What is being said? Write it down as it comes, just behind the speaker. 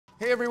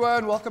Hey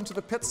everyone, welcome to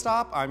the Pit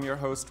Stop. I'm your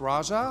host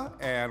Raja,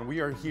 and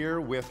we are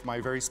here with my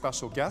very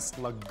special guest,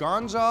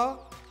 Laganja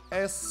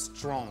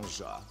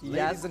Estranja.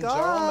 Yes, Ladies and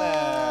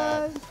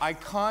gentlemen,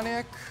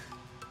 iconic,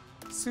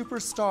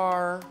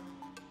 superstar,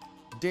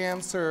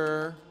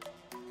 dancer,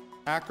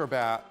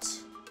 acrobat,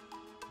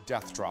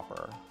 death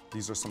dropper.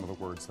 These are some of the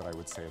words that I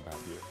would say about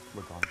you,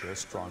 Laganja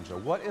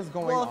Estranja. What is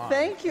going on? Well,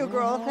 thank you,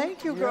 girl.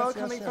 Thank you, girl. Yes,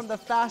 yes, Coming yes. from the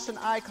fashion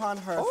icon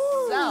herself.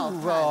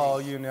 Oh, well,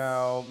 you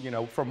know,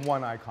 from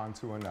one icon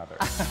to another.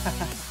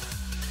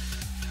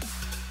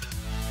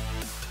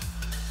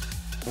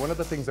 One of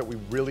the things that we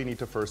really need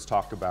to first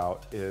talk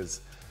about is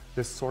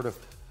this sort of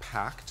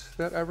pact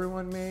that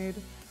everyone made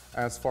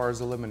as far as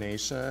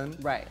elimination.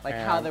 Right, like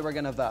how they were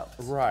going to vote.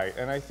 Right,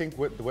 and I think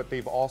what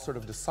they've all sort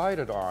of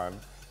decided on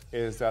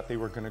is that they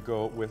were going to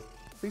go with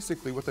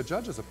basically what the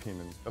judges'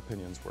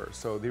 opinions were.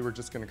 So they were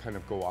just going to kind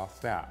of go off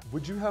that.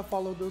 Would you have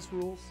followed those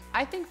rules?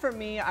 I think for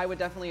me, I would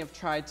definitely have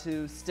tried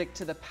to stick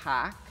to the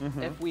pack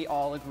if we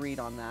all agreed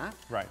on that.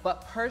 Right.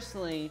 But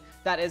personally,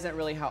 that isn't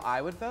really how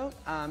I would vote,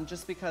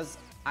 just because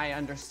I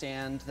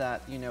understand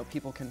that, you know,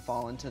 people can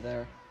fall into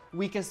their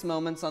weakest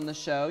moments on the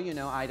show. You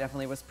know, I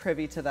definitely was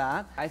privy to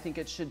that. I think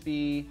it should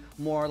be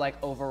more like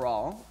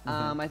overall.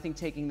 I think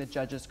taking the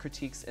judges'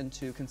 critiques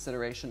into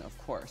consideration, of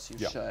course,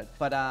 you should.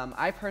 But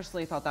I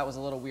personally thought that was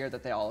a little weird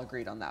that they all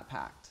agreed on that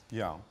pact.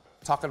 Yeah.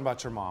 Talking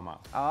about your mama.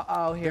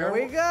 Uh-oh, here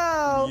we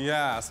go.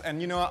 Yes,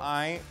 and you know,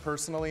 I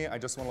personally, I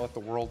just want to let the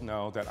world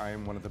know that I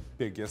am one of the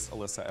biggest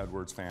Alyssa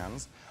Edwards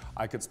fans.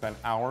 I could spend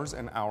hours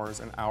and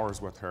hours and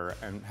hours with her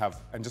and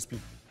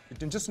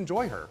just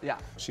enjoy her. Yeah.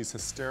 She's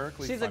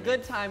hysterically She's funny. a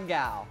good time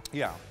gal.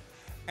 Yeah.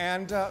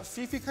 And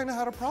Fifi kind of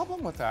had a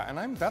problem with that. And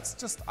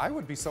I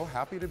would be so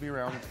happy to be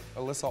around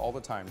Alyssa all the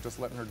time, just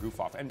letting her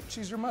goof off. And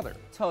she's your mother.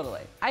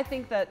 Totally. I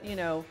think that, you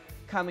know,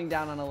 coming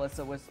down on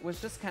Alyssa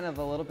was just kind of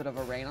a little bit of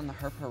a rain on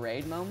her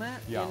parade moment.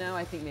 Yeah. You know,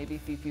 I think maybe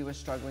Fifi was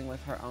struggling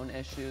with her own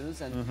issues,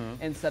 and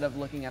instead of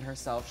looking at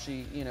herself,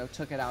 she, you know,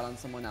 took it out on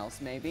someone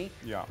else maybe.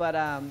 Yeah. But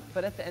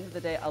at the end of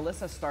the day,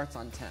 Alyssa starts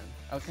on 10.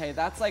 Okay,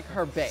 that's like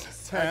her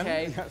base. 10?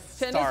 Okay, Yes.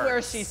 10 is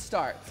where she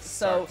starts.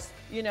 Starts. So,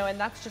 you know, and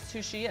that's just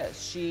who she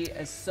is. She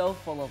is so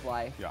full of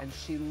life, Yeah. and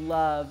she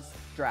loves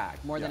drag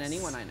more than Yes.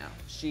 anyone I know.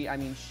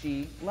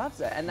 She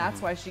loves it, and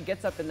that's why she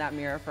gets up in that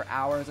mirror for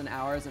hours and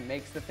hours and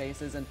makes the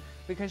faces, and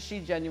because she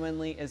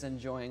genuinely is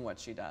enjoying what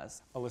she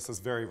does. Alyssa's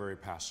very, very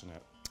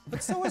passionate.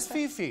 But so is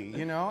Fifi,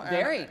 you know?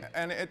 Very.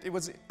 And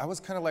I was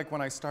kind of like,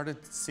 when I started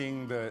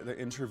seeing the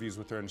interviews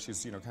with her and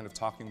she's, you know, kind of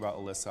talking about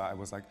Alyssa, I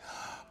was like,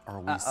 are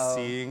we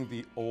seeing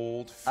the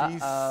old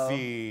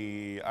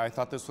Fifi? I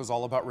thought this was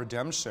all about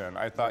redemption.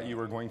 I thought you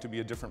were going to be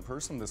a different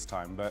person this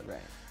time, but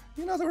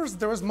you know,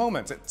 there was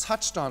moments. It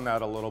touched on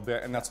that a little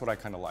bit, and that's what I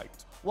kind of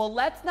liked. Well,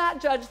 let's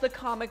not judge the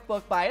comic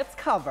book by its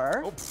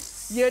cover.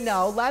 You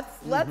know,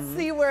 let's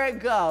see where it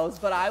goes,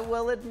 but I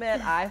will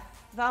admit, I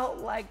felt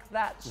like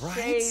that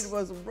shade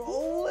was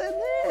rolling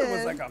in. It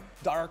was like a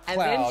dark cloud.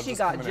 And then she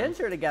got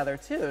Ginger together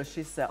too.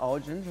 She said, "Oh,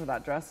 Ginger,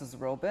 that dress is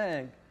real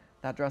big.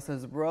 That dress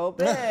is real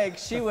big."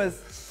 She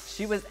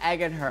was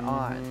egging her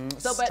on.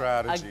 So, but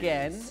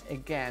strategies.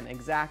 again,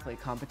 exactly,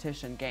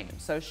 competition game.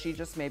 So she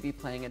just may be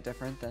playing it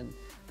different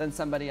than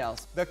somebody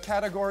else. The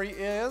category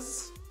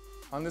is,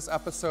 on this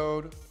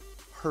episode,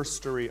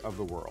 HERstory of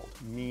the world,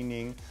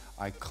 meaning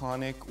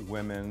iconic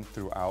women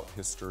throughout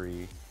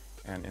history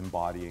and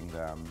embodying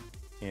them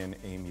in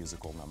a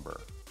musical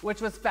number.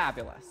 Which was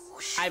fabulous.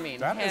 I mean,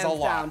 that is hands a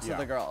lot, down to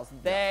the girls.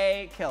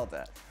 They killed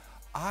it.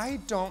 I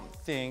don't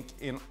think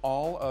in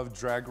all of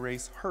Drag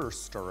Race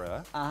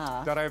HERstory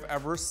that I've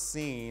ever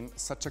seen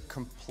such a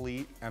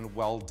complete and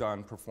well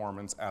done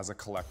performance as a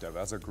collective,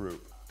 as a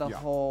group. The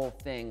whole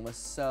thing was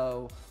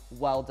so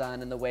well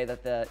done, and the way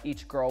that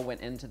each girl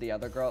went into the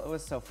other girl, it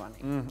was so funny.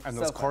 And so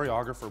those funny.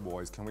 choreographer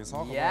boys, can we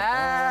talk about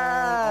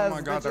Yes! oh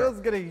my God,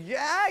 Bitches getting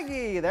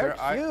yaggy. They're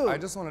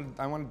cute.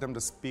 I wanted them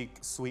to speak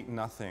sweet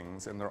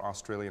nothings in their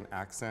Australian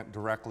accent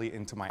directly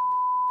into my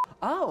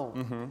Oh,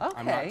 okay.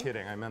 I'm not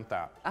kidding, I meant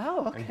that.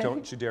 Oh, okay. And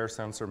don't you dare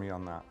censor me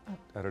on that,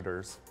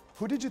 editors.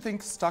 Who did you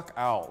think stuck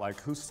out? Like,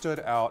 who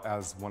stood out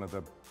as one of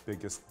the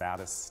biggest,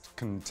 baddest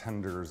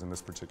contenders in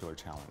this particular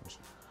challenge?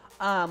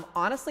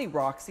 Honestly,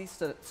 Roxy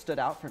stood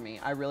out for me.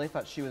 I really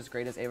thought she was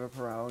great as Ava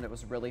Perón. It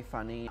was really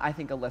funny. I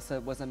think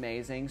Alyssa was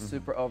amazing,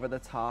 super over the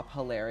top,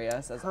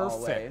 hilarious as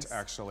always. Perfect,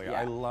 actually.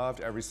 Yeah. I loved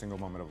every single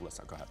moment of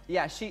Alyssa. Go ahead.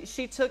 Yeah,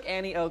 she took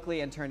Annie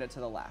Oakley and turned it to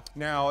the left.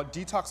 Now,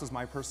 Detox was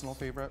my personal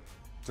favorite,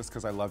 just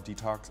because I love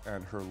Detox,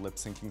 and her lip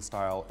syncing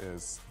style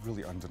is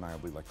really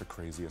undeniably like the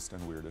craziest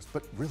and weirdest,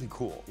 but really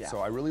cool. Yeah.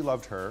 So I really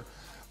loved her.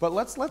 But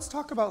let's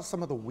talk about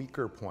some of the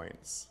weaker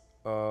points.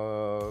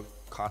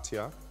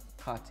 Katya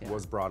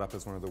was brought up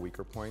as one of the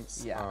weaker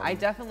points. Yeah, I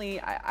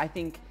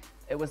think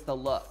it was the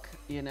look,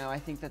 you know. I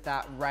think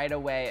that right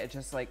away, it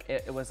just like,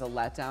 it was a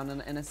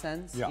letdown in a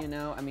sense, you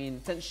know. I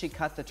mean, since she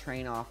cut the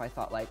train off, I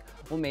thought like,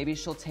 well, maybe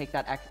she'll take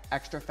that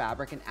extra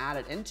fabric and add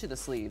it into the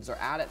sleeves or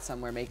add it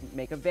somewhere,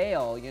 make a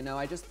veil, you know.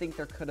 I just think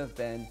there could have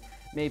been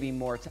maybe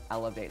more to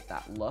elevate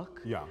that look.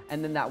 Yeah.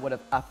 And then that would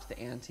have upped the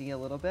ante a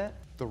little bit.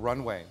 The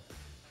runway.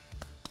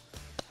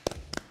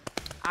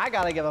 I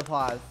gotta give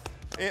applause.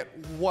 It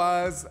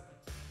was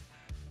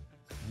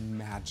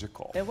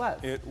magical. It was.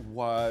 It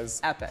was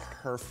epic.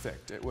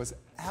 Perfect. It was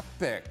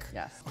epic.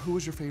 Yes. Who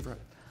was your favorite?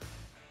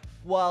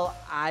 Well,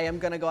 I am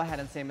gonna go ahead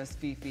and say Miss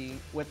Fifi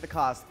with the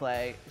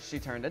cosplay. She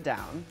turned it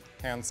down.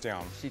 Hands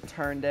down. She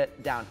turned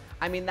it down.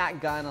 I mean, that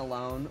gun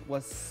alone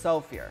was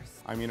so fierce.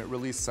 I mean, it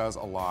really says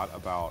a lot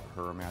about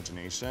her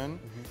imagination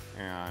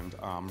and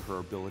her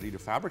ability to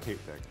fabricate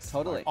things.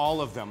 Totally. Like,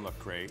 all of them look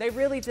great. They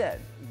really did.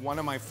 One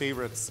of my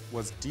favorites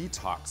was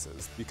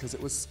Detox's because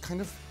it was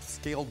kind of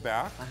scaled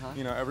back.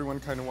 You know, everyone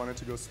kind of wanted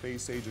to go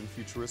space age and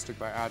futuristic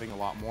by adding a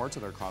lot more to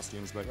their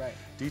costumes, but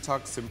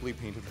Detox simply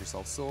painted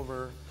herself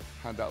silver,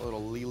 had that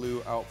little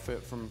Lilu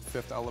outfit from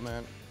Fifth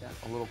Element,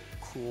 a little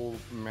cool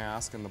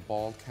mask and the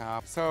bald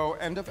cap. So,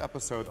 end of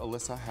episode,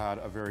 Alyssa had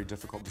a very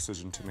difficult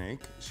decision to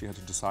make. She had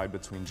to decide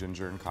between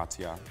Ginger and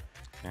Katya,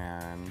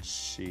 and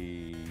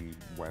she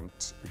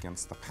went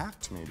against the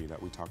pact maybe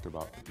that we talked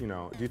about. You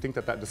know, do you think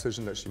that that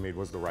decision that she made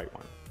was the right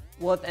one?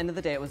 Well, at the end of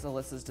the day, it was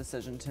Alyssa's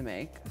decision to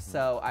make,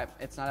 so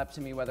it's not up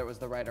to me whether it was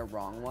the right or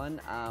wrong one.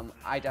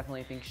 I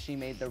definitely think she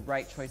made the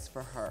right choice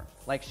for her.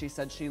 Like she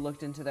said, she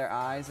looked into their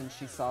eyes and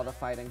she saw the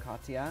fight in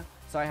Katya,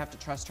 so I have to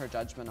trust her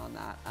judgment on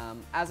that.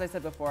 As I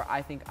said before,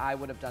 I think I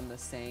would have done the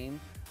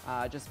same,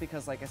 just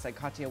because, like I said,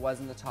 Katya was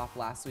in the top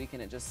last week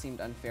and it just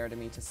seemed unfair to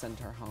me to send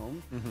her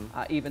home,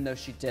 even though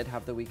she did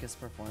have the weakest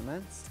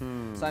performance.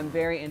 So I'm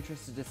very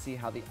interested to see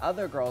how the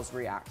other girls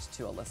react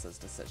to Alyssa's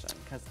decision,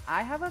 because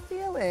I have a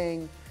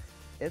feeling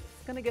it's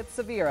gonna get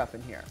severe up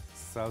in here.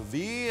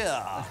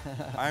 Severe!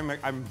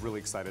 I'm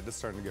really excited. It's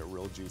starting to get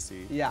real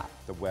juicy. Yeah.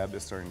 The web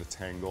is starting to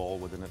tangle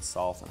within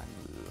itself, and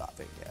I'm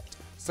loving it.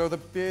 So the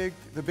big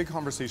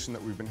conversation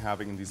that we've been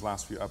having in these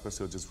last few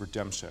episodes is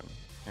redemption.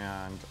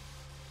 And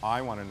I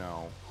want to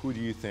know, who do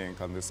you think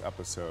on this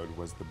episode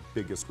was the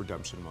biggest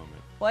redemption moment?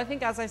 Well, I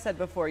think, as I said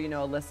before, you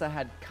know, Alyssa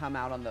had come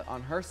out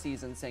on her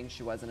season saying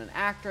she wasn't an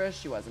actress,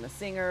 she wasn't a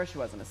singer, she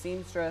wasn't a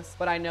seamstress.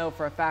 But I know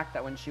for a fact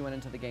that when she went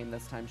into the game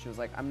this time, she was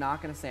like, I'm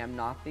not going to say I'm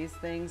not these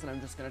things, and I'm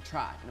just going to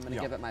try, and I'm going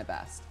to give it my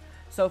best.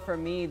 So for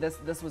me,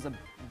 this was a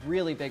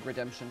really big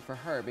redemption for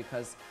her,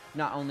 because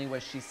not only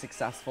was she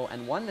successful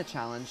and won the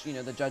challenge, you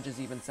know, the judges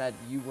even said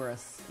you were a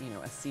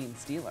scene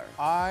stealer.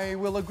 I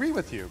will agree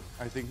with you.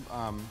 I think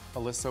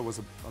Alyssa was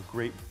a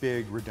great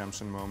big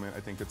redemption moment. I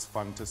think it's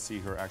fun to see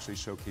her actually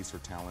showcase her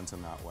talent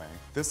in that way.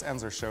 This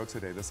ends our show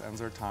today. This ends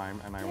our time,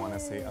 and I want to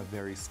say a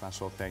very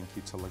special thank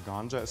you to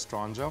Laganja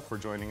Estranja for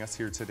joining us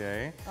here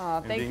today.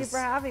 Thank you for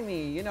having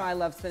me. You know, I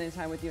love spending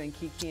time with you and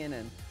Kikiing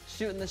and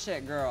shooting the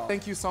shit, girl.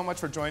 Thank you so much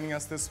for joining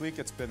us this week.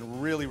 It's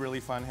been really, really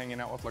fun hanging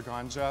out with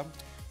Laganja.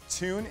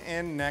 Tune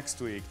in next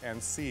week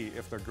and see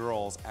if the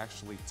girls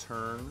actually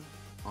turn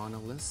on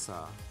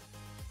Alyssa.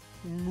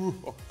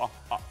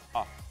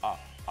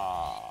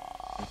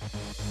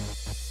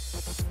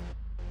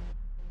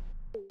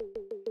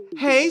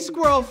 Hey,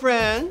 squirrel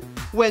friend.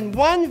 When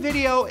one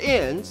video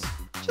ends,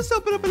 just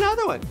open up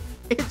another one.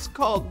 It's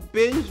called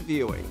binge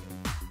viewing.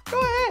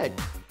 Go ahead.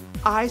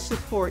 I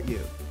support you.